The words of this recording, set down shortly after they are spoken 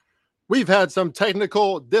We've had some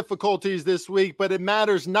technical difficulties this week, but it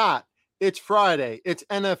matters not. It's Friday. It's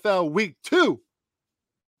NFL Week 2.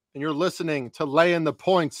 And you're listening to Laying the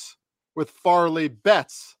Points with Farley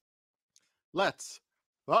Betts. Let's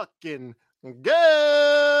fucking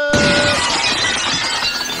go!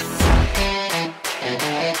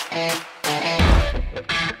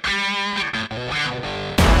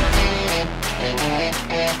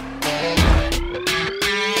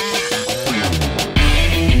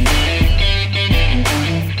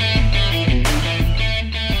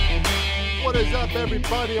 What is up,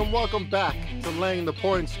 everybody, and welcome back to Laying the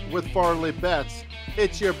Points with Farley Betts.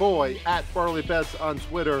 It's your boy at Farley Betts on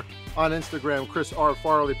Twitter, on Instagram, Chris R.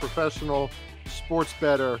 Farley, professional sports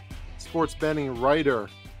bettor, sports betting writer,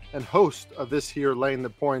 and host of this here Laying the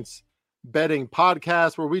Points betting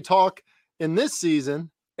podcast, where we talk in this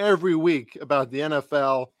season every week about the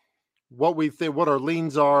NFL, what we think, what our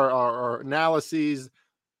leans are, our analyses,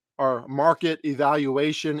 our market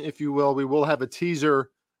evaluation, if you will. We will have a teaser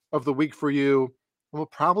of the week for you. And we'll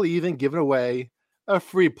probably even give away a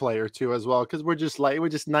free play or two as well, because we're just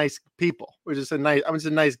nice people. I'm just a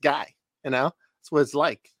nice guy, That's what it's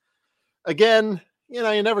like. Again,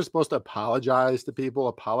 you're never supposed to apologize to people,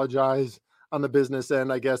 apologize on the business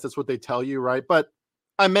end. I guess that's what they tell you, right? But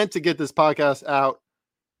I meant to get this podcast out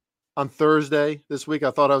on Thursday this week.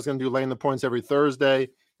 I thought I was going to do Laying the Points every Thursday.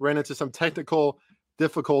 Ran into some technical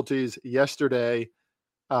difficulties yesterday.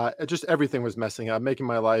 Just everything was messing up, making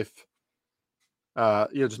my life,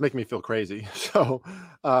 just making me feel crazy. So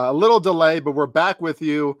a little delay, but we're back with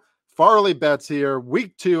you. Farley Betts here,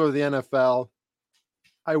 week 2 of the NFL.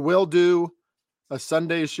 I will do a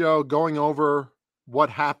Sunday show going over what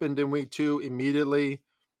happened in week 2 immediately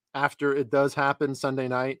after it does happen Sunday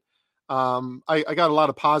night. I got a lot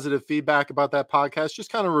of positive feedback about that podcast,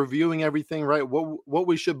 just kind of reviewing everything, right? What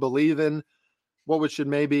we should believe in, what we should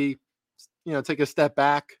maybe take a step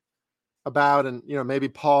back about, and, maybe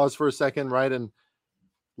pause for a second, right? And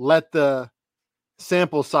let the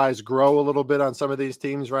sample size grow a little bit on some of these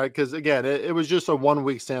teams, right? Because again, it was just a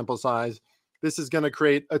 1-week sample size. This is going to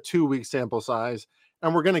create a 2-week sample size,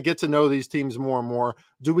 and we're going to get to know these teams more and more.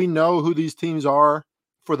 Do we know who these teams are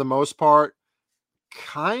for the most part?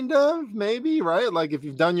 Kind of, maybe, right? Like if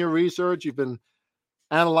you've done your research, you've been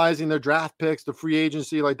analyzing their draft picks, the free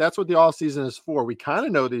agency, like that's what the offseason is for. We kind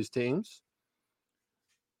of know these teams.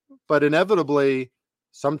 But inevitably,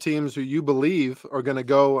 some teams who you believe are going to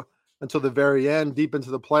go until the very end, deep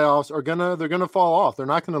into the playoffs, they're gonna fall off. They're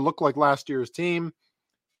not going to look like last year's team.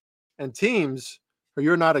 And teams who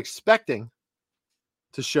you're not expecting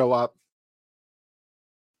to show up,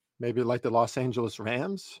 maybe like the Los Angeles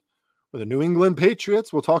Rams or the New England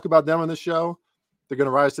Patriots, we'll talk about them on the show. They're going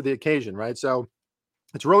to rise to the occasion, right? So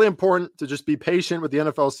it's really important to just be patient with the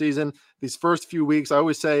NFL season. These first few weeks, I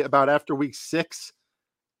always say about after week 6,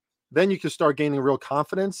 then you can start gaining real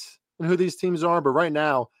confidence in who these teams are. But right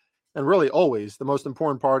now, and really always, the most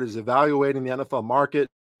important part is evaluating the NFL market,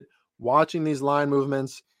 watching these line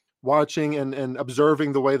movements, watching and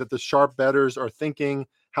observing the way that the sharp bettors are thinking,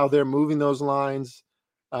 how they're moving those lines,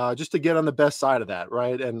 just to get on the best side of that,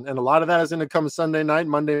 right? And a lot of that is going to come Sunday night,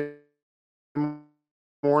 Monday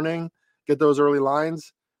morning, get those early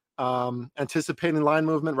lines, anticipating line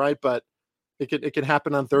movement, right? But it can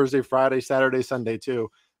happen on Thursday, Friday, Saturday, Sunday too,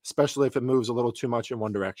 especially if it moves a little too much in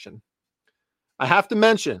one direction. I have to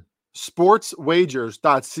mention,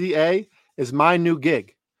 sportswagers.ca is my new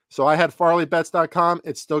gig. So I had farleybets.com.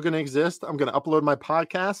 It's still going to exist. I'm going to upload my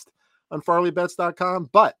podcast on farleybets.com,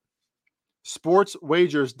 but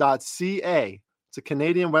sportswagers.ca, it's a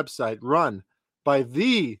Canadian website run by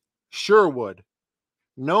the Sherwood,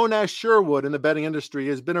 known as Sherwood in the betting industry.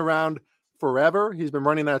 Has been around forever. He's been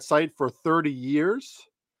running that site for 30 years.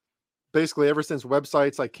 Basically ever since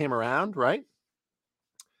websites came around, right?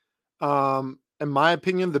 In my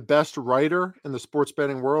opinion, the best writer in the sports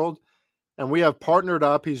betting world. And we have partnered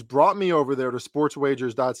up. He's brought me over there to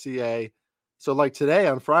sportswagers.ca. So like today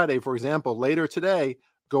on Friday, for example, later today,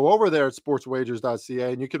 go over there at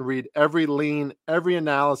sportswagers.ca and you can read every lean, every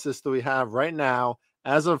analysis that we have right now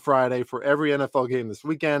as of Friday for every NFL game this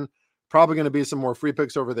weekend. Probably going to be some more free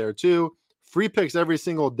picks over there too. Free picks every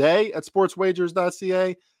single day at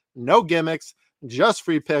sportswagers.ca. No gimmicks, just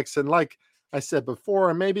free picks. And like I said before,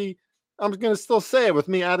 and maybe I'm going to still say it with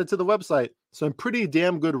me added to the website, some pretty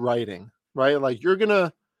damn good writing, right? Like you're going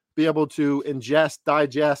to be able to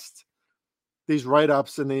digest these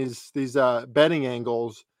write-ups and these betting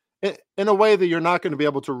angles in a way that you're not going to be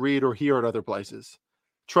able to read or hear at other places.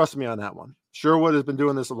 Trust me on that one. Sherwood has been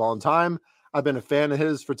doing this a long time. I've been a fan of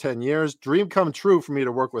his for 10 years. Dream come true for me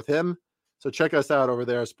to work with him. So check us out over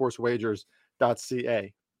there at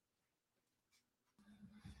sportswagers.ca.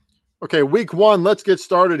 Okay, week one, let's get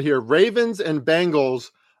started here. Ravens and Bengals.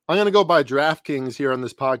 I'm going to go by DraftKings here on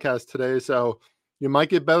this podcast today, so you might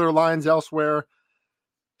get better lines elsewhere.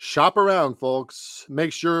 Shop around, folks.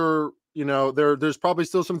 Make sure, there's probably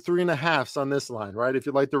still some 3.5s on this line, right? If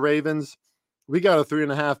you like the Ravens, we got a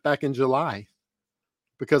 3.5 back in July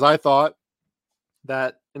because I thought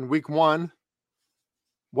that in week one,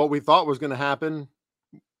 what we thought was going to happen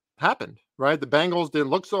happened, right? The Bengals didn't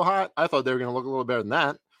look so hot. I thought they were going to look a little better than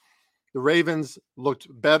that. The Ravens looked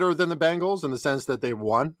better than the Bengals in the sense that they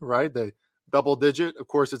won, right? They double digit. Of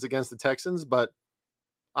course, it's against the Texans, but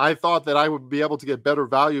I thought that I would be able to get better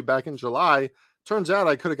value back in July. Turns out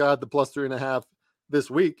I could have got the plus 3.5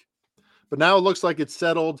 this week, but now it looks like it's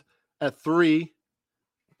settled at 3.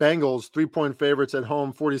 Bengals 3-point favorites at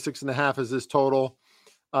home, 46.5 is this total.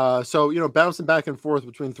 So, bouncing back and forth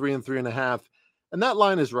between 3 and 3.5. And that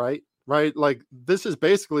line is right? Like this is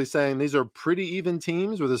basically saying these are pretty even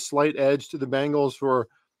teams with a slight edge to the Bengals for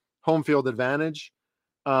home field advantage.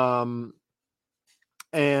 And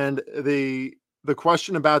the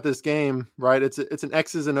question about this game, right? It's an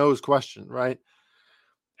X's and O's question, right?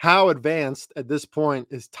 How advanced at this point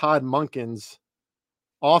is Todd Monken's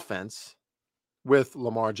offense with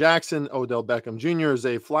Lamar Jackson, Odell Beckham Jr.,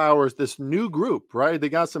 Zay Flowers, this new group, right? They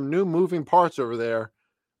got some new moving parts over there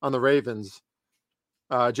on the Ravens.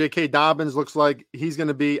 J.K. Dobbins looks like he's going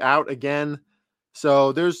to be out again.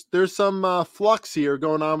 So there's some flux here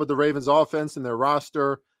going on with the Ravens offense and their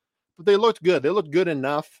roster. But they looked good. They looked good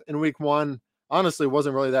enough in week one. Honestly, it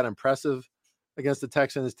wasn't really that impressive against the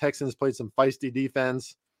Texans. Texans played some feisty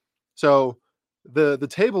defense. So the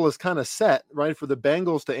table is kind of set, right, for the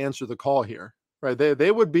Bengals to answer the call here, right?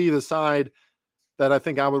 They would be the side that I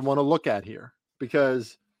think I would want to look at here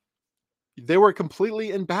because they were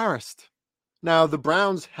completely embarrassed. Now, the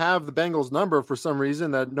Browns have the Bengals number for some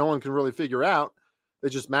reason that no one can really figure out. They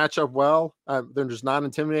just match up well. They're just not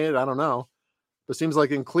intimidated. I don't know. But it seems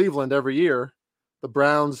like in Cleveland every year, the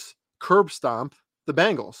Browns curb stomp the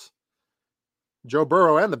Bengals. Joe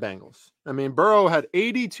Burrow and the Bengals. I mean, Burrow had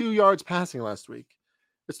 82 yards passing last week.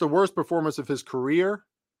 It's the worst performance of his career.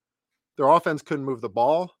 Their offense couldn't move the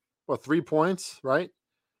ball. 3 points, right?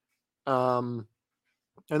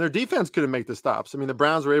 And their defense couldn't make the stops. I mean, the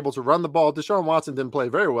Browns were able to run the ball. Deshaun Watson didn't play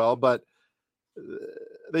very well, but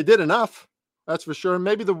they did enough. That's for sure.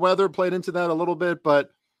 Maybe the weather played into that a little bit,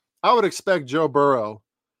 but I would expect Joe Burrow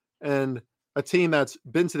and a team that's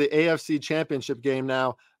been to the AFC Championship game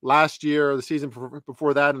now last year, the season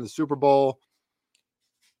before that in the Super Bowl.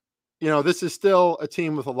 This is still a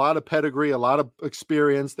team with a lot of pedigree, a lot of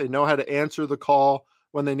experience. They know how to answer the call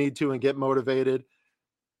when they need to and get motivated.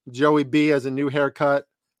 Joey B has a new haircut.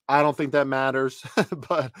 I don't think that matters,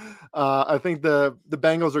 but I think the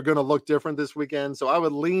Bengals are going to look different this weekend. So I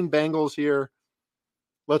would lean Bengals here.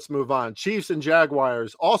 Let's move on. Chiefs and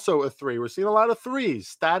Jaguars, also a 3. We're seeing a lot of 3s,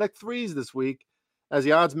 static 3s this week, as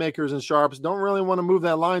the odds makers and sharps don't really want to move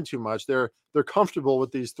that line too much. They're comfortable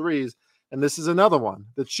with these 3s, and this is another one.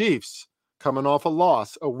 The Chiefs coming off a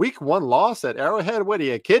loss, a week 1 loss at Arrowhead. What are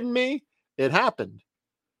you kidding me? It happened.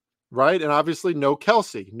 Right? And obviously no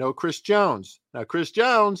Kelsey, no Chris Jones. Now, Chris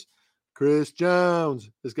Jones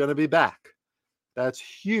is going to be back. That's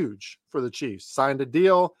huge for the Chiefs. Signed a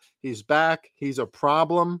deal. He's back. He's a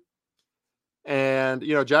problem. And,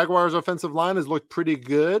 Jaguars offensive line has looked pretty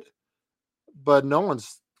good, but no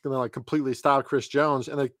one's going to completely stop Chris Jones.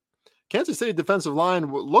 And the Kansas City defensive line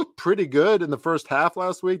looked pretty good in the first half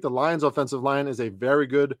last week. The Lions offensive line is a very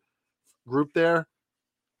good group there.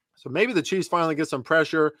 So maybe the Chiefs finally get some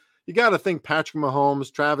pressure. You got to think Patrick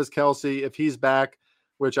Mahomes, Travis Kelce, if he's back,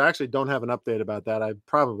 which I actually don't have an update about that. I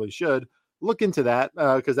probably should look into that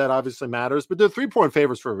because that obviously matters. But they're 3-point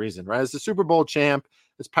favorites for a reason, right? It's the Super Bowl champ.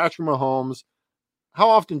 It's Patrick Mahomes. How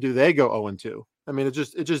often do they go 0-2? I mean, it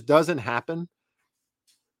just doesn't happen.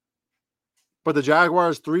 But the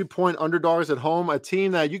Jaguars, 3-point underdogs at home, a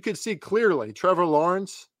team that you could see clearly. Trevor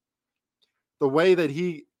Lawrence, the way that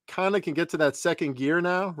he kind of can get to that second gear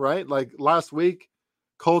now, right? Like last week,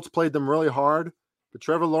 Colts played them really hard, but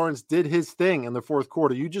Trevor Lawrence did his thing in the fourth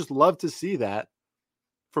quarter. You just love to see that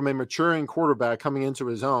from a maturing quarterback coming into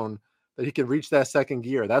his own, that he can reach that second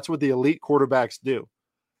gear. That's what the elite quarterbacks do.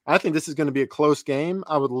 I think this is going to be a close game.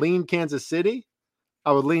 I would lean Kansas City.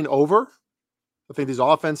 I would lean over. I think these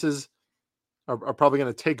offenses are probably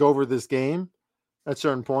going to take over this game at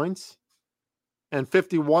certain points. And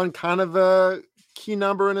 51, kind of a key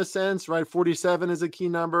number in a sense, right? 47 is a key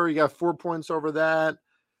number. You got 4 points over that.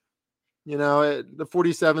 The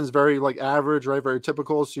 47 is very average, right? Very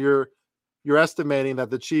typical. So you're estimating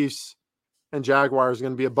that the Chiefs and Jaguars are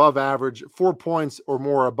going to be above average, 4 points or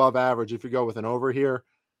more above average if you go with an over here.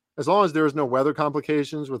 as long as there is no weather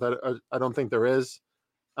complications, with I don't think there is.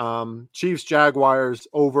 Chiefs, Jaguars,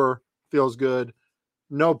 over, feels good.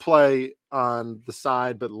 No play on the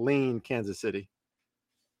side, but lean Kansas City.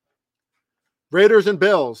 Raiders and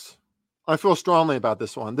Bills. I feel strongly about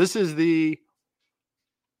this one. This is the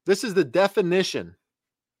definition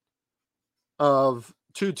of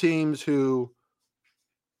two teams who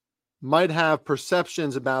might have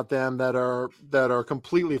perceptions about them that are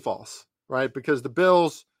completely false, right? Because the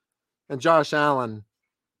Bills and Josh Allen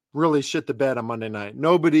really shit the bed on Monday night.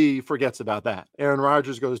 Nobody forgets about that. Aaron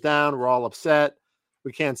Rodgers goes down. We're all upset.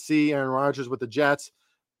 We can't see Aaron Rodgers with the Jets.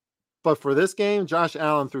 But for this game, Josh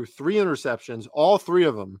Allen threw 3 interceptions. All 3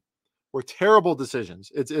 of them were terrible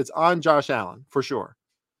decisions. It's on Josh Allen for sure.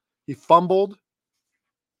 He fumbled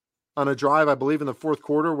on a drive, I believe, in the fourth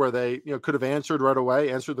quarter where they could have answered right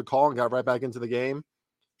away, answered the call, and got right back into the game.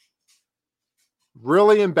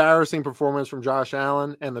 Really embarrassing performance from Josh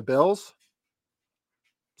Allen and the Bills.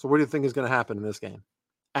 So what do you think is going to happen in this game?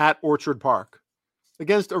 At Orchard Park.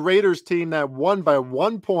 Against a Raiders team that won by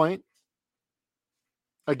 1 point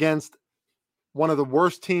against one of the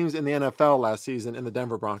worst teams in the NFL last season in the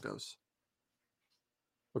Denver Broncos.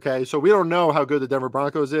 Okay, so we don't know how good the Denver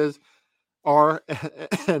Broncos are,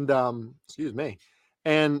 and excuse me.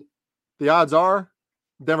 And the odds are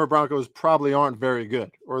Denver Broncos probably aren't very good,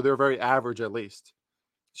 or they're very average at least.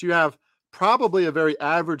 So you have probably a very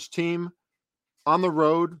average team on the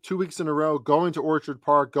road 2 weeks in a row, going to Orchard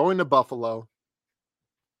Park, going to Buffalo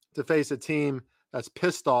to face a team that's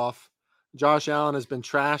pissed off. Josh Allen has been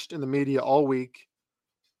trashed in the media all week.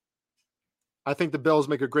 I think the Bills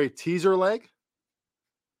make a great teaser leg.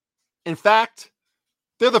 In fact,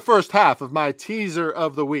 they're the first half of my teaser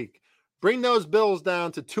of the week. Bring those Bills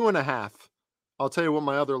down to 2.5. I'll tell you what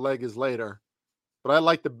my other leg is later. But I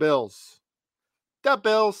like the Bills. The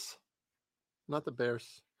Bills. Not the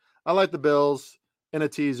Bears. I like the Bills in a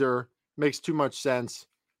teaser. Makes too much sense.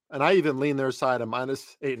 And I even lean their side of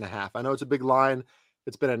 -8.5. I know it's a big line.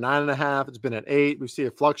 It's been at 9.5. It's been at 8. We see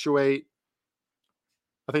it fluctuate.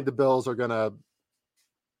 I think the Bills are gonna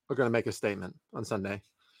make a statement on Sunday.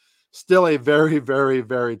 Still a very, very,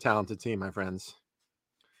 very talented team, my friends.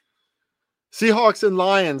 Seahawks and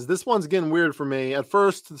Lions. This one's getting weird for me. At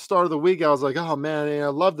first, at the start of the week, I was like, oh man, I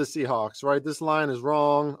love the Seahawks, right? This line is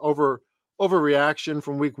wrong. Overreaction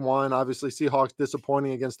from week 1. Obviously, Seahawks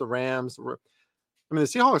disappointing against the Rams. I mean, the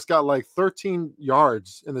Seahawks got like 13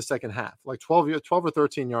 yards in the second half, like 12 or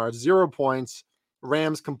 13 yards, 0 points.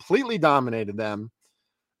 Rams completely dominated them.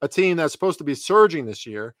 A team that's supposed to be surging this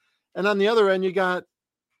year. And on the other end, you got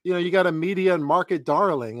a media and market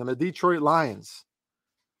darling and the Detroit Lions,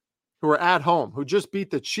 who are at home, who just beat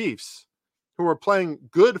the Chiefs, who are playing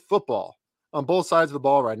good football on both sides of the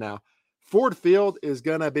ball right now. Ford Field is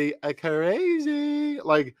going to be a crazy.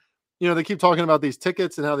 Like, they keep talking about these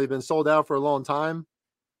tickets and how they've been sold out for a long time.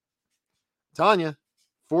 I'm telling you,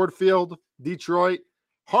 Ford Field, Detroit,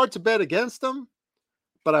 hard to bet against them,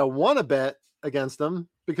 but I want to bet against them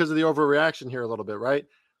because of the overreaction here a little bit, right?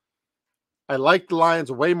 I like the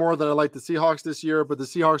Lions way more than I like the Seahawks this year, but the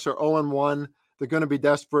Seahawks are 0-1. They're going to be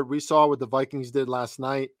desperate. We saw what the Vikings did last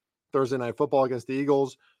night, Thursday Night Football against the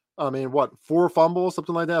Eagles. I mean, 4 fumbles,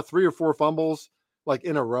 something like that, 3 or 4 fumbles, like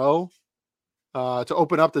in a row to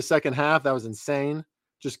open up the second half. That was insane.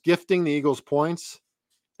 Just gifting the Eagles points,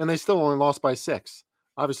 and they still only lost by 6.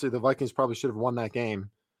 Obviously, the Vikings probably should have won that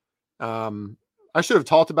game. I should have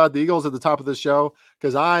talked about the Eagles at the top of the show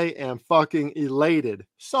because I am fucking elated.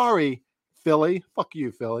 Sorry, Philly. Fuck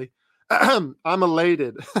you, Philly. I'm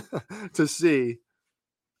elated to see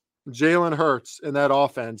Jalen Hurts in that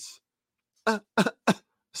offense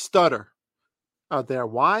stutter out there.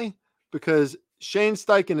 Why? Because Shane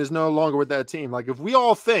Steichen is no longer with that team. Like, if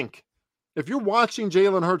you're watching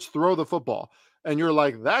Jalen Hurts throw the football and you're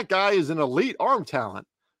like, that guy is an elite arm talent,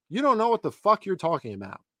 you don't know what the fuck you're talking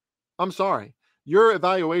about. I'm sorry. Your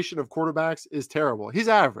evaluation of quarterbacks is terrible. He's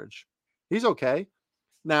average. He's okay.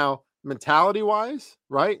 Now, mentality-wise,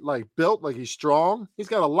 right? Like, built, like he's strong. He's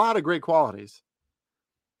got a lot of great qualities.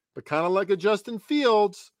 But kind of like a Justin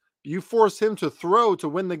Fields, you force him to throw to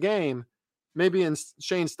win the game. Maybe in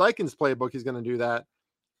Shane Steichen's playbook, he's going to do that.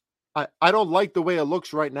 I don't like the way it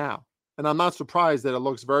looks right now. And I'm not surprised that it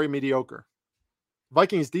looks very mediocre.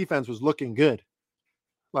 Vikings defense was looking good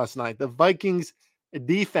last night. The Vikings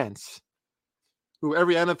defense, who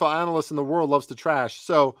every NFL analyst in the world loves to trash.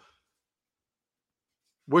 So,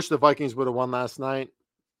 wish the Vikings would have won last night.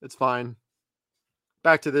 It's fine.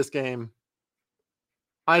 Back to this game.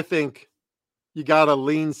 I think you got to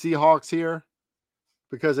lean Seahawks here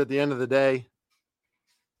because at the end of the day,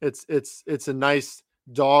 it's a nice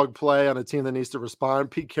dog play on a team that needs to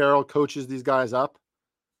respond. Pete Carroll coaches these guys up,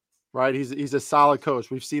 right? He's a solid coach.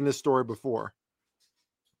 We've seen this story before.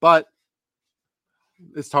 But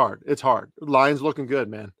it's hard. It's hard. Lions looking good,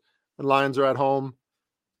 man. The Lions are at home.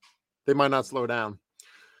 They might not slow down.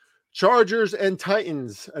 Chargers and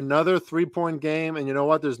Titans, another 3-point game. And you know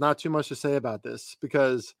what? There's not too much to say about this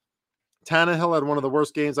because Tannehill had one of the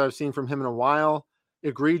worst games I've seen from him in a while.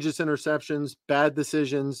 Egregious interceptions, bad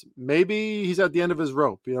decisions. Maybe he's at the end of his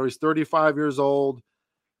rope. You know, he's 35 years old.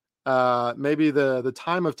 Maybe the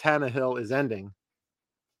time of Tannehill is ending.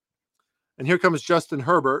 And here comes Justin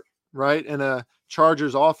Herbert, right, in a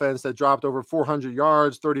Chargers offense that dropped over 400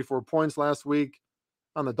 yards, 34 points last week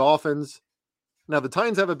on the Dolphins. Now, the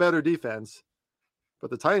Titans have a better defense, but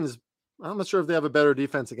the Titans, I'm not sure if they have a better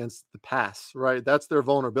defense against the pass, right? That's their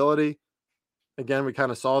vulnerability. Again, we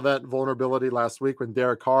kind of saw that vulnerability last week when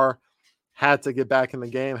Derek Carr had to get back in the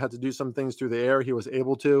game, had to do some things through the air. He was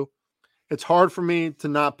able to. It's hard for me to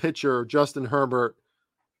not picture Justin Herbert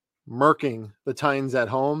murking the Titans at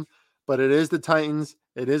home, but it is the Titans.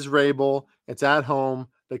 It is Rabel. It's at home.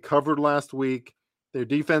 They covered last week. Their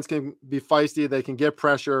defense can be feisty. They can get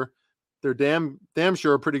pressure. They're damn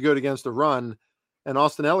sure pretty good against the run. And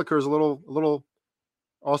Austin Eckler is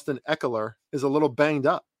Austin Eckler is a little banged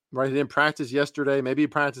up, right? He didn't practice yesterday. Maybe he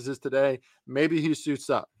practices today. Maybe he suits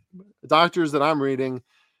up. The doctors that I'm reading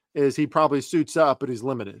is he probably suits up, but he's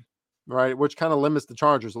limited, right? Which kind of limits the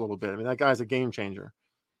Chargers a little bit. I mean, that guy's a game changer.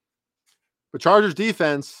 But Chargers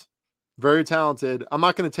defense, very talented. I'm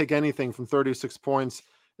not going to take anything from 36 points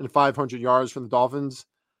and 500 yards from the Dolphins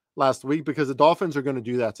last week because the Dolphins are going to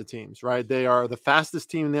do that to teams, right? They are the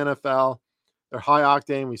fastest team in the NFL. They're high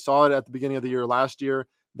octane. We saw it at the beginning of the year last year.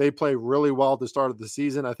 They play really well at the start of the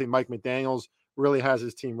season. I think Mike McDaniels really has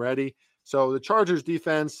his team ready. So the Chargers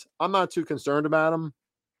defense, I'm not too concerned about them.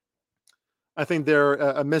 I think they're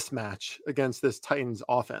a mismatch against this Titans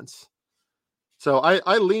offense. So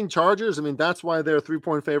I lean Chargers. I mean, that's why they're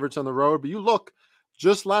 3-point favorites on the road. But you look,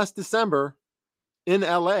 just last December in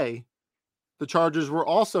LA, the Chargers were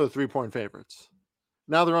also 3-point favorites.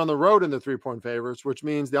 Now they're on the road in the 3-point favorites, which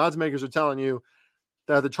means the odds makers are telling you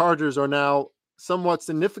that the Chargers are now somewhat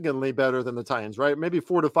significantly better than the Titans, right? Maybe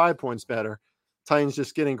 4 to 5 points better. Titans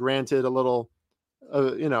just getting granted a little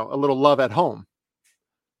love at home,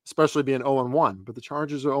 especially being 0-1. But the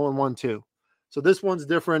Chargers are 0-1 too. So this one's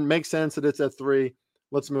different. Makes sense that it's at 3.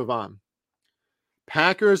 Let's move on.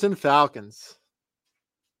 Packers and Falcons.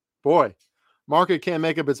 Boy, market can't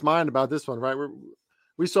make up its mind about this one, right?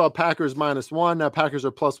 We saw Packers -1. Now Packers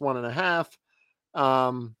are +1.5.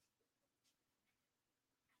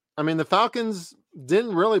 I mean, the Falcons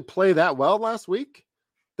didn't really play that well last week.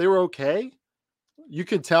 They were okay. You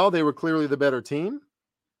could tell they were clearly the better team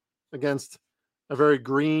against a very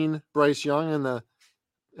green Bryce Young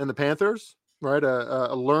and the Panthers, right?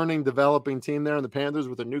 A learning, developing team there in the Panthers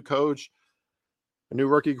with a new coach, a new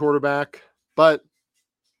rookie quarterback. But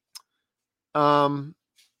so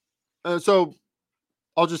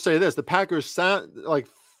I'll just say this: the Packers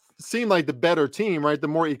seem like the better team, right? The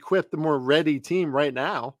more equipped, the more ready team right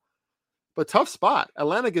now. But tough spot.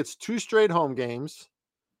 Atlanta gets 2 straight home games.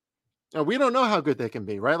 And we don't know how good they can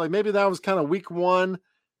be, right? Like maybe that was kind of week 1,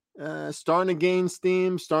 starting to gain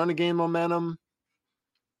steam, starting to gain momentum.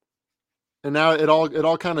 And now it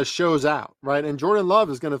all kind of shows out, right? And Jordan Love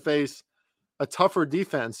is going to face a tougher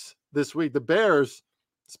defense this week. The Bears,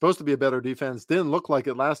 supposed to be a better defense, didn't look like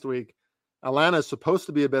it last week. Atlanta is supposed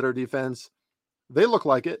to be a better defense. They look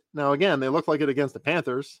like it. Now, again, they look like it against the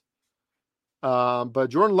Panthers. But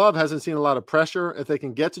Jordan Love hasn't seen a lot of pressure. If they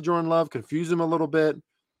can get to Jordan Love, confuse him a little bit,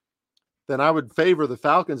 then I would favor the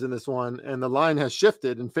Falcons in this one. And the line has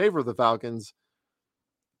shifted in favor of the Falcons.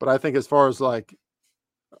 But I think as far as like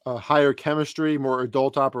a higher chemistry, more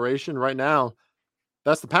adult operation right now,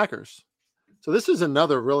 that's the Packers. So this is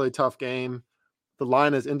another really tough game. The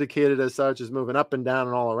line is indicated as such, is moving up and down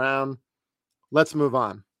and all around. Let's move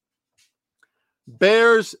on.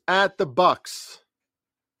 Bears at the Bucks.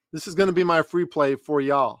 This is going to be my free play for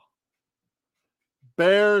y'all.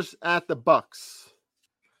 Bears at the Bucks.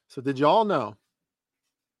 So did y'all know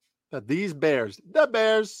that the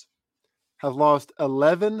Bears, have lost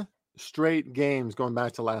 11 straight games going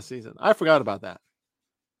back to last season? I forgot about that.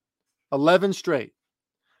 11 straight.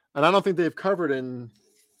 And I don't think they've covered in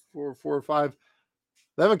 4 or 5.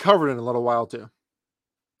 They haven't covered in a little while too.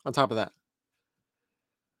 On top of that.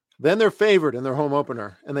 Then they're favored in their home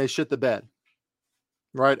opener and they shit the bed.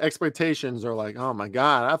 Right? Expectations are like, oh my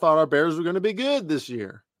God, I thought our Bears were going to be good this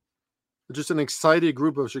year. Just an excited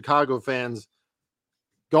group of Chicago fans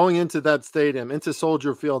going into that stadium, into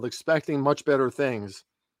Soldier Field, expecting much better things.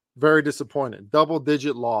 Very disappointed.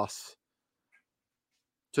 Double-digit loss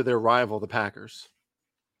to their rival, the Packers.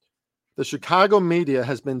 The Chicago media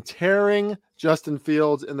has been tearing Justin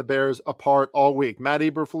Fields and the Bears apart all week. Matt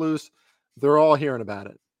Eberflus, they're all hearing about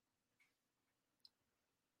it.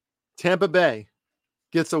 Tampa Bay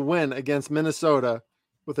gets a win against Minnesota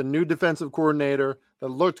with a new defensive coordinator that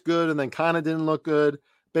looked good and then kind of didn't look good.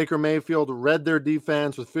 Baker Mayfield read their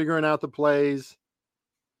defense, was figuring out the plays.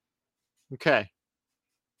 Okay.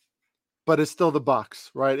 But it's still the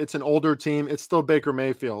Bucs, right? It's an older team. It's still Baker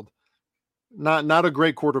Mayfield. Not a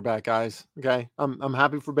great quarterback, guys. Okay. I'm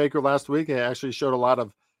happy for Baker last week. He actually showed a lot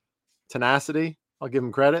of tenacity. I'll give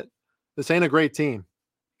him credit. This ain't a great team.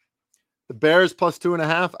 The Bears plus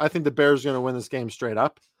 2.5. I think the Bears are going to win this game straight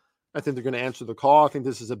up. I think they're going to answer the call. I think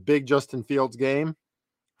this is a big Justin Fields game.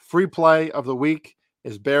 Free play of the week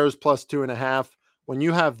is Bears plus 2.5. When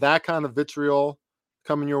you have that kind of vitriol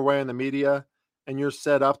coming your way in the media and you're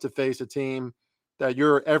set up to face a team that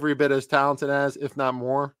you're every bit as talented as, if not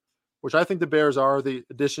more, which I think the Bears are, the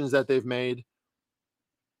additions that they've made,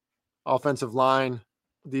 offensive line,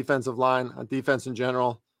 defensive line, defense in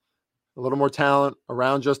general, a little more talent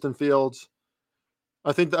around Justin Fields.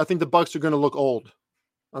 I think the Bucs are going to look old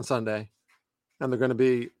on Sunday, and they're going to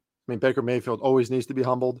be. I mean, Baker Mayfield always needs to be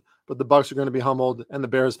humbled, but the Bucs are going to be humbled, and the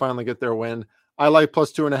Bears finally get their win. I like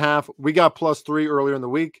plus 2.5. We got plus 3 earlier in the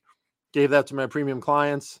week. Gave that to my premium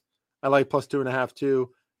clients. I like plus 2.5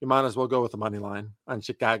 too. You might as well go with the money line on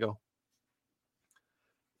Chicago.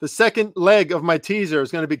 The second leg of my teaser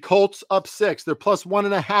is going to be Colts up 6. They're plus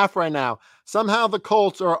 1.5 right now. Somehow the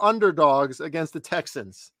Colts are underdogs against the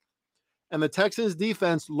Texans. And the Texans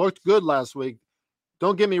defense looked good last week.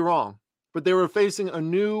 Don't get me wrong, but they were facing a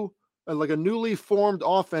newly formed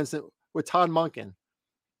offense with Todd Monken.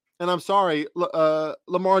 And I'm sorry,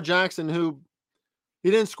 Lamar Jackson, who he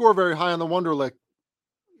didn't score very high on the Wonderlic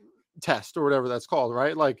test or whatever that's called,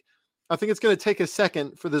 right? Like, I think it's going to take a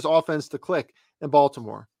second for this offense to click in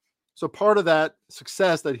Baltimore. So part of that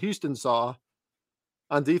success that Houston saw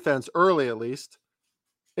on defense early, at least,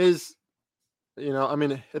 is,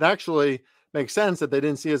 it actually makes sense that they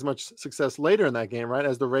didn't see as much success later in that game, right?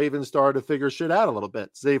 As the Ravens started to figure shit out a little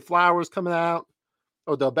bit. Zay Flowers coming out.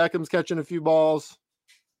 Odell Beckham's catching a few balls.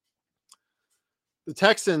 The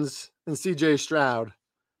Texans and CJ Stroud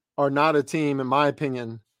are not a team, in my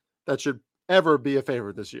opinion, that should ever be a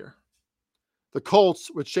favorite this year. The Colts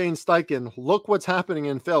with Shane Steichen, look what's happening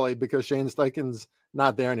in Philly because Shane Steichen's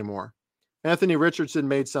not there anymore. Anthony Richardson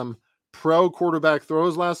made some pro quarterback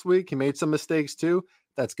throws last week. He made some mistakes too.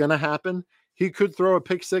 That's going to happen. He could throw a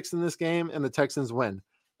pick 6 in this game and the Texans win.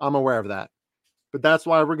 I'm aware of that. But that's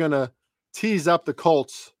why we're going to tease up the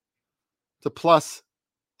Colts to plus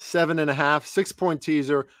 7.5, 6-point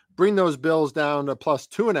teaser. Bring those Bills down to plus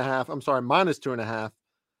 2.5. I'm sorry, minus 2.5.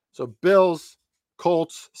 So Bills,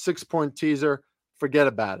 Colts, 6-point teaser. Forget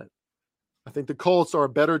about it. I think the Colts are a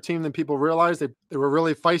better team than people realize. They were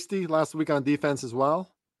really feisty last week on defense as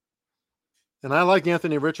well. And I like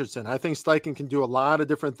Anthony Richardson. I think Steichen can do a lot of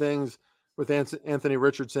different things with Anthony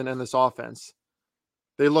Richardson and this offense.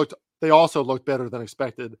 They also looked better than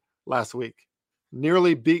expected last week.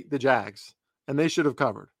 Nearly beat the Jags, and they should have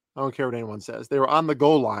covered. I don't care what anyone says. They were on the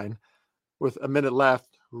goal line with a minute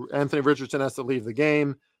left. Anthony Richardson has to leave the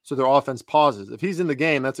game, so their offense pauses. If he's in the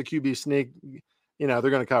game, that's a QB sneak. They're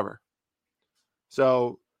going to cover.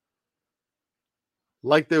 So,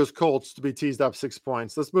 like those Colts to be teased up 6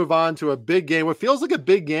 points. Let's move on to a big game. What feels like a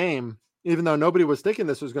big game, even though nobody was thinking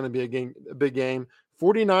this was going to be a big game.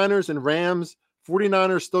 49ers and Rams.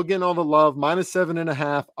 49ers still getting all the love. Minus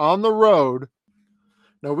 7.5 on the road.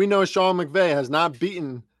 Now, we know Sean McVay has not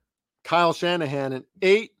beaten Kyle Shanahan in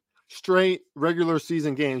 8 straight regular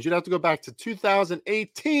season games. You'd have to go back to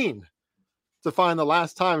 2018 to find the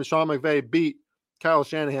last time Sean McVay beat Kyle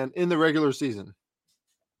Shanahan in the regular season.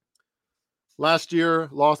 Last year,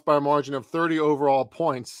 lost by a margin of 30 overall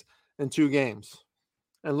points in 2 games.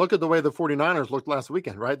 And look at the way the 49ers looked last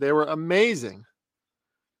weekend, right? They were amazing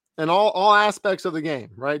in all aspects of the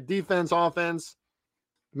game, right? Defense, offense,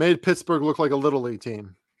 made Pittsburgh look like a little league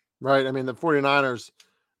team, right? I mean, the 49ers,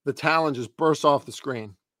 the talent just burst off the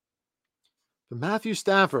screen. But Matthew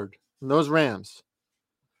Stafford and those Rams,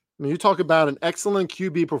 I mean, you talk about an excellent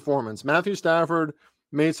QB performance. Matthew Stafford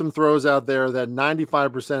made some throws out there that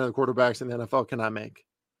 95% of the quarterbacks in the NFL cannot make.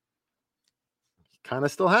 He kind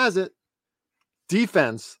of still has it.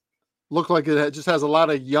 Defense looked like it just has a lot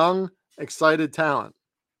of young, excited talent.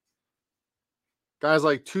 Guys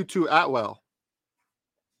like Tutu Atwell.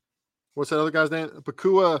 What's that other guy's name?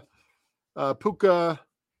 Puka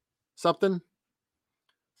something.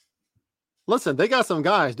 Listen, they got some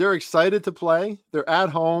guys. They're excited to play. They're at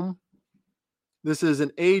home. This is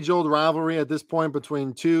an age-old rivalry at this point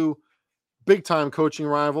between two big-time coaching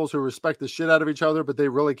rivals who respect the shit out of each other, but they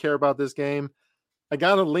really care about this game. I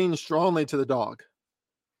got to lean strongly to the dog.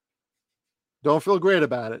 Don't feel great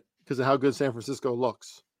about it because of how good San Francisco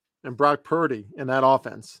looks. And Brock Purdy in that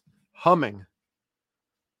offense, humming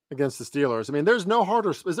against the Steelers. I mean, is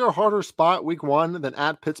there a harder spot week 1 than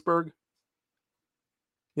at Pittsburgh?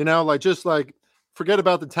 You know, forget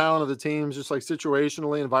about the talent of the teams, just like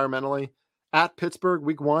situationally, environmentally. At Pittsburgh,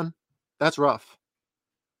 week 1, that's rough.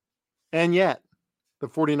 And yet, the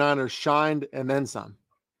 49ers shined and then some.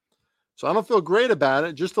 So I don't feel great about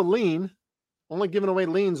it. Just a lean. Only giving away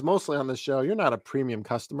leans mostly on this show. You're not a premium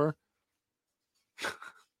customer.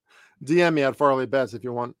 DM me at Farley Bets if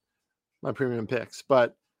you want my premium picks.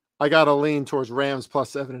 But I got to lean towards Rams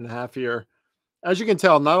plus 7.5 here. As you can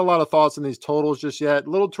tell, not a lot of thoughts on these totals just yet. A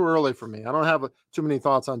little too early for me. I don't have too many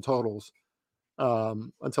thoughts on totals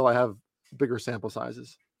until I have bigger sample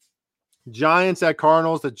sizes. Giants at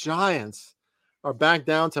Cardinals. The Giants are back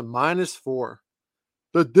down to -4.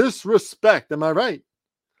 The disrespect. Am I right?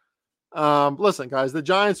 Listen, guys, the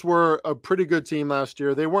Giants were a pretty good team last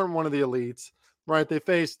year. They weren't one of the elites, right? They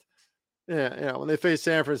faced, when they faced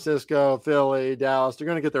San Francisco, Philly, Dallas, they're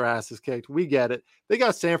going to get their asses kicked. We get it. They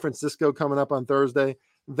got San Francisco coming up on Thursday.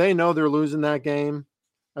 They know they're losing that game.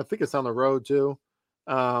 I think it's on the road too.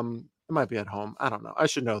 It might be at home. I don't know. I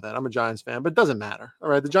should know that. I'm a Giants fan, but it doesn't matter. All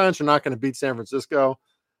right. The Giants are not going to beat San Francisco.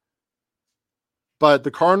 But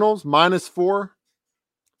the Cardinals, -4.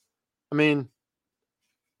 I mean,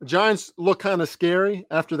 the Giants look kind of scary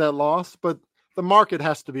after that loss, but the market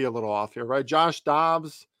has to be a little off here, right? Josh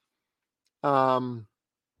Dobbs. Come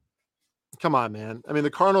on, man. I mean,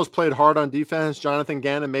 the Cardinals played hard on defense. Jonathan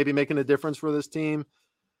Gannon maybe making a difference for this team,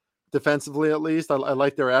 defensively at least. I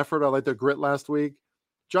like their effort. I like their grit last week.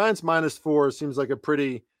 Giants -4 seems like a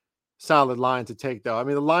pretty solid line to take, though. I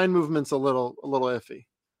mean, the line movement's a little iffy,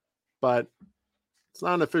 but it's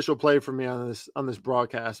not an official play for me on this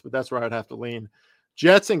broadcast. But that's where I'd have to lean.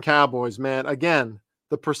 Jets and Cowboys, man. Again,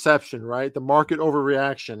 the perception, right? The market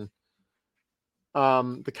overreaction.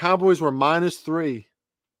 The Cowboys were -3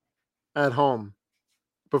 at home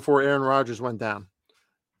before Aaron Rodgers went down,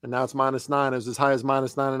 and now it's -9. It was as high as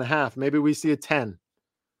 -9.5. Maybe we see a 10.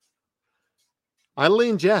 I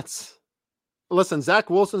lean Jets. Listen, Zach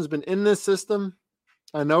Wilson's been in this system.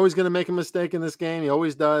 I know he's going to make a mistake in this game. He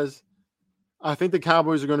always does. I think the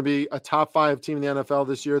Cowboys are going to be a top 5 team in the NFL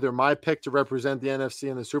this year. They're my pick to represent the NFC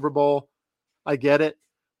in the Super Bowl. I get it.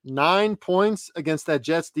 9 points against that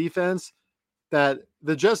Jets defense. That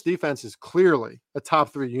the Jets defense is clearly a top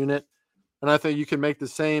 3 unit. And I think you can make the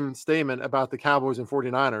same statement about the Cowboys and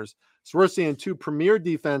 49ers. So we're seeing 2 premier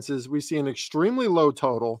defenses. We see an extremely low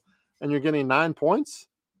total, and you're getting 9 points.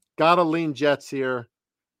 Gotta lean Jets here.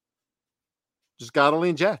 Just gotta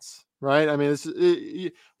lean Jets, right? I mean,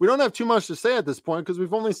 we don't have too much to say at this point because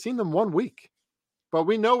we've only seen them 1 week. But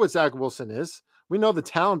we know what Zach Wilson is. We know the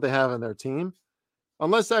talent they have in their team.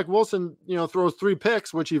 Unless Zach Wilson, throws 3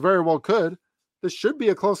 picks, which he very well could, this should be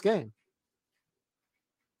a close game.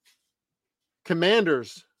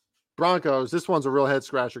 Commanders, Broncos. This one's a real head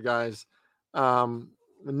scratcher, guys.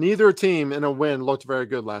 Neither team in a win looked very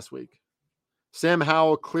good last week. Sam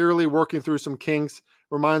Howell clearly working through some kinks.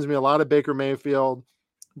 Reminds me a lot of Baker Mayfield.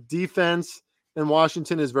 Defense in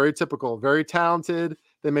Washington is very typical, very talented.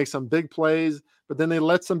 They make some big plays, but then they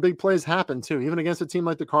let some big plays happen too, even against a team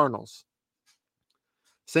like the Cardinals.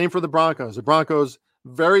 Same for the Broncos. The Broncos,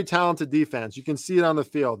 very talented defense. You can see it on the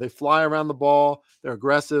field. They fly around the ball. They're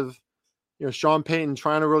aggressive. Sean Payton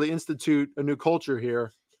trying to really institute a new culture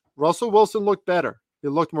here. Russell Wilson looked better. He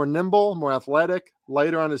looked more nimble, more athletic,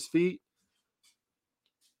 lighter on his feet.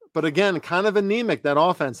 But again, kind of anemic, that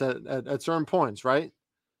offense at certain points, right?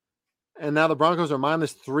 And now the Broncos are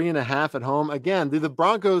 -3.5 at home. Again, the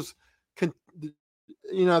Broncos,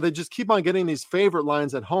 they just keep on getting these favorite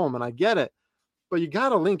lines at home, and I get it. But you got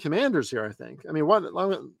to lean Commanders here, I think. I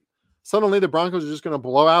mean, suddenly the Broncos are just going to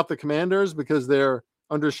blow out the Commanders because they're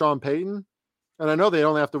under Sean Payton? And I know they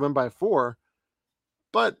only have to win by 4.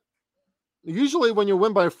 But usually when you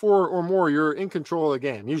win by 4 or more, you're in control of the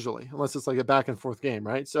game, usually, unless it's like a back and forth game,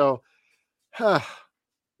 right? So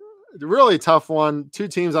really tough one. 2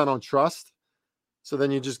 teams I don't trust. So then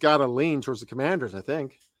you just got to lean towards the Commanders, I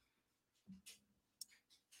think.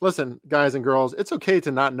 Listen, guys and girls, it's okay to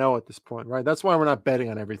not know at this point, right? That's why we're not betting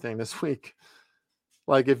on everything this week.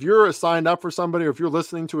 Like if you're signed up for somebody or if you're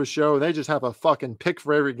listening to a show and they just have a fucking pick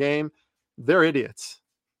for every game, they're idiots.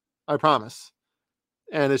 I promise.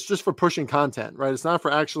 And it's just for pushing content, right? It's not for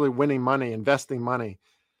actually winning money, investing money.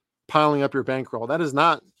 piling up your bankroll. That is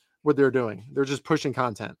not what they're doing. They're just pushing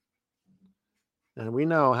content. And we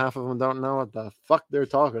know half of them don't know what the fuck they're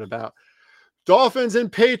talking about. Dolphins and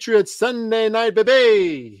Patriots Sunday night,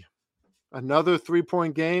 baby. Another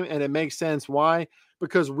 3-point game, and it makes sense. Why?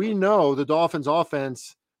 Because we know the Dolphins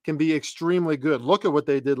offense can be extremely good. Look at what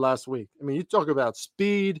they did last week. I mean, you talk about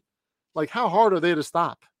speed. Like, how hard are they to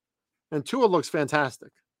stop? And Tua looks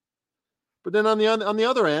fantastic. But then on the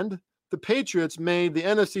other end, the Patriots made the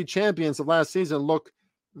NFC champions of last season look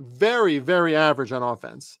very, very average on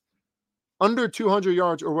offense. Under 200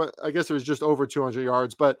 yards, or what, I guess it was just over 200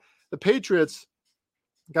 yards. But the Patriots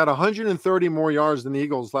got 130 more yards than the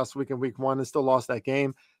Eagles last week in week 1 and still lost that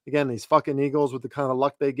game. Again, these fucking Eagles with the kind of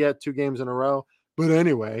luck they get 2 games in a row. But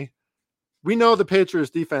anyway, we know the Patriots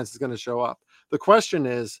defense is going to show up. The question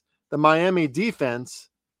is, the Miami defense,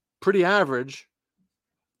 pretty average.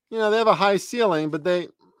 You know, they have a high ceiling, but a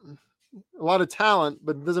lot of talent,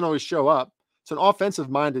 but it doesn't always show up. It's an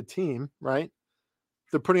offensive-minded team, right?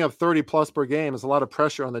 They're putting up 30-plus per game. There's a lot of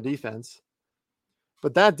pressure on the defense.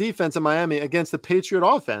 But that defense in Miami against the Patriot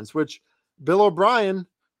offense, which Bill O'Brien,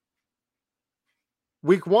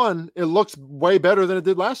 week 1, it looks way better than it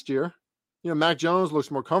did last year. You know, Mac Jones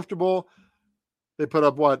looks more comfortable. They put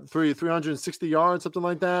up, 360 yards, something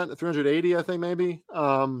like that, 380, I think, maybe.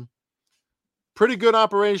 Pretty good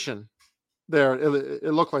operation there.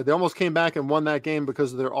 It looked like they almost came back and won that game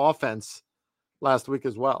because of their offense last week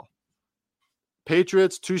as well.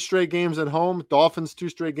 Patriots, 2 straight games at home. Dolphins, 2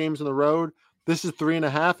 straight games on the road. This is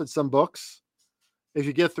 3.5 at some books. If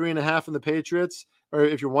you get 3.5 in the Patriots, or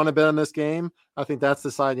if you want to bet on this game, I think that's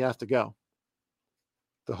the side you have to go.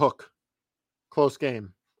 The hook. Close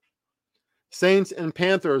game. Saints and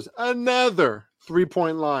Panthers, another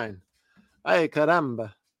 3-point line. Ay,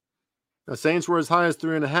 caramba. The Saints were as high as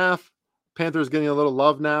 3.5. Panthers getting a little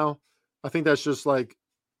love now. I think that's just like,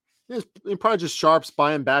 it's probably just sharps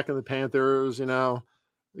buying back in the Panthers, you know,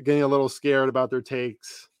 getting a little scared about their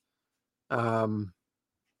takes. I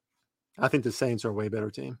think the Saints are a way better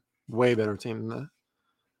team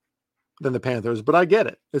than the Panthers, but I get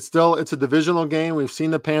it. It's a divisional game. We've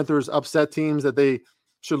seen the Panthers upset teams that they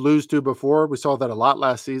should lose to before. We saw that a lot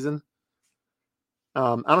last season.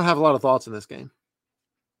 I don't have a lot of thoughts in this game.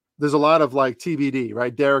 There's a lot of like TBD,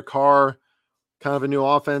 right? Derek Carr, kind of a new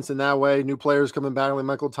offense in that way. New players coming back like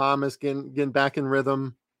Michael Thomas, getting back in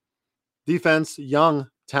rhythm. Defense, young,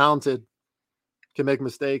 talented, can make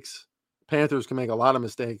mistakes. Panthers can make a lot of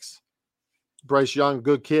mistakes. Bryce Young,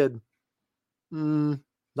 good kid.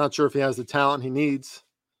 Not sure if he has the talent he needs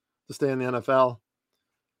to stay in the NFL.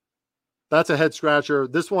 That's a head scratcher.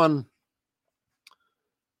 This final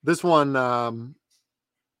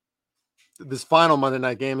Monday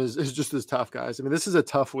night game is just as tough, guys. I mean, this is a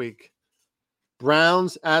tough week.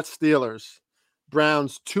 Browns at Steelers.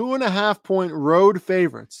 Browns 2.5-point road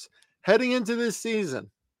favorites heading into this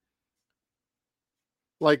season.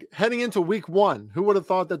 Like heading into week 1, who would have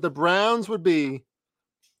thought that the Browns would be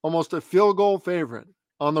almost a field goal favorite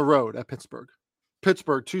on the road at Pittsburgh?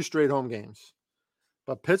 Pittsburgh, 2 straight home games.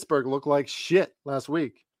 But Pittsburgh looked like shit last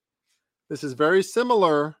week. This is very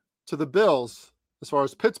similar to the Bills as far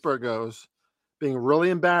as Pittsburgh goes, being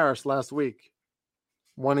really embarrassed last week,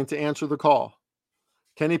 wanting to answer the call.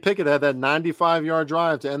 Kenny Pickett had that 95-yard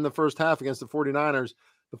drive to end the first half against the 49ers.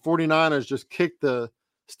 The 49ers just kicked the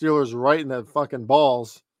Steelers right in the fucking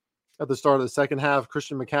balls at the start of the second half.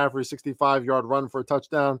 Christian McCaffrey, 65-yard run for a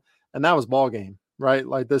touchdown, and that was ball game, right?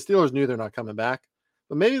 Like the Steelers knew they're not coming back.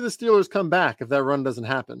 But maybe the Steelers come back if that run doesn't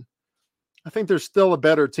happen. I think they're still a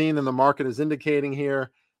better team than the market is indicating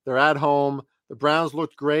here. They're at home. The Browns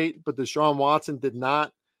looked great, but Deshaun Watson did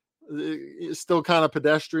not. It's still kind of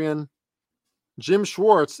pedestrian. Jim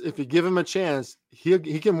Schwartz, if you give him a chance, he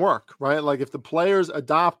can work, right? Like if the players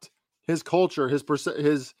adopt his culture, his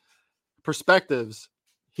perspectives,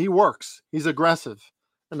 he works. He's aggressive.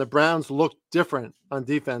 And the Browns looked different on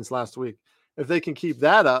defense last week. If they can keep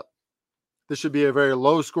that up, this should be a very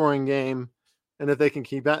low-scoring game. And if they can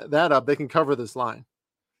keep that up, they can cover this line.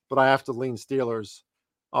 But I have to lean Steelers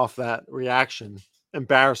off that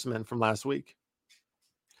embarrassment from last week.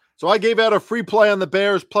 So I gave out a free play on the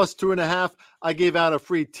Bears plus 2.5. I gave out a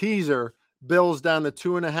free teaser. Bills down to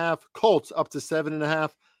 2.5. Colts up to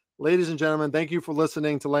 7.5. Ladies and gentlemen, thank you for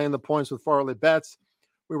listening to Laying the Points with Farley Bets.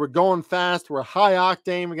 We were going fast. We're high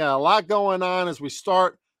octane. We got a lot going on as we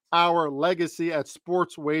start our legacy at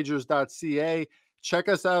sportswagers.ca. Check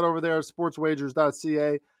us out over there at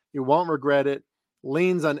sportswagers.ca. You won't regret it.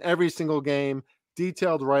 Leans on every single game,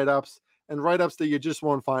 detailed write-ups, and write-ups that you just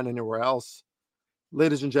won't find anywhere else.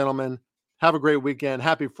 Ladies and gentlemen, have a great weekend.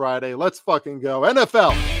 Happy Friday. Let's fucking go.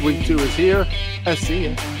 NFL Week 2 is here. See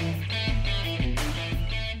ya.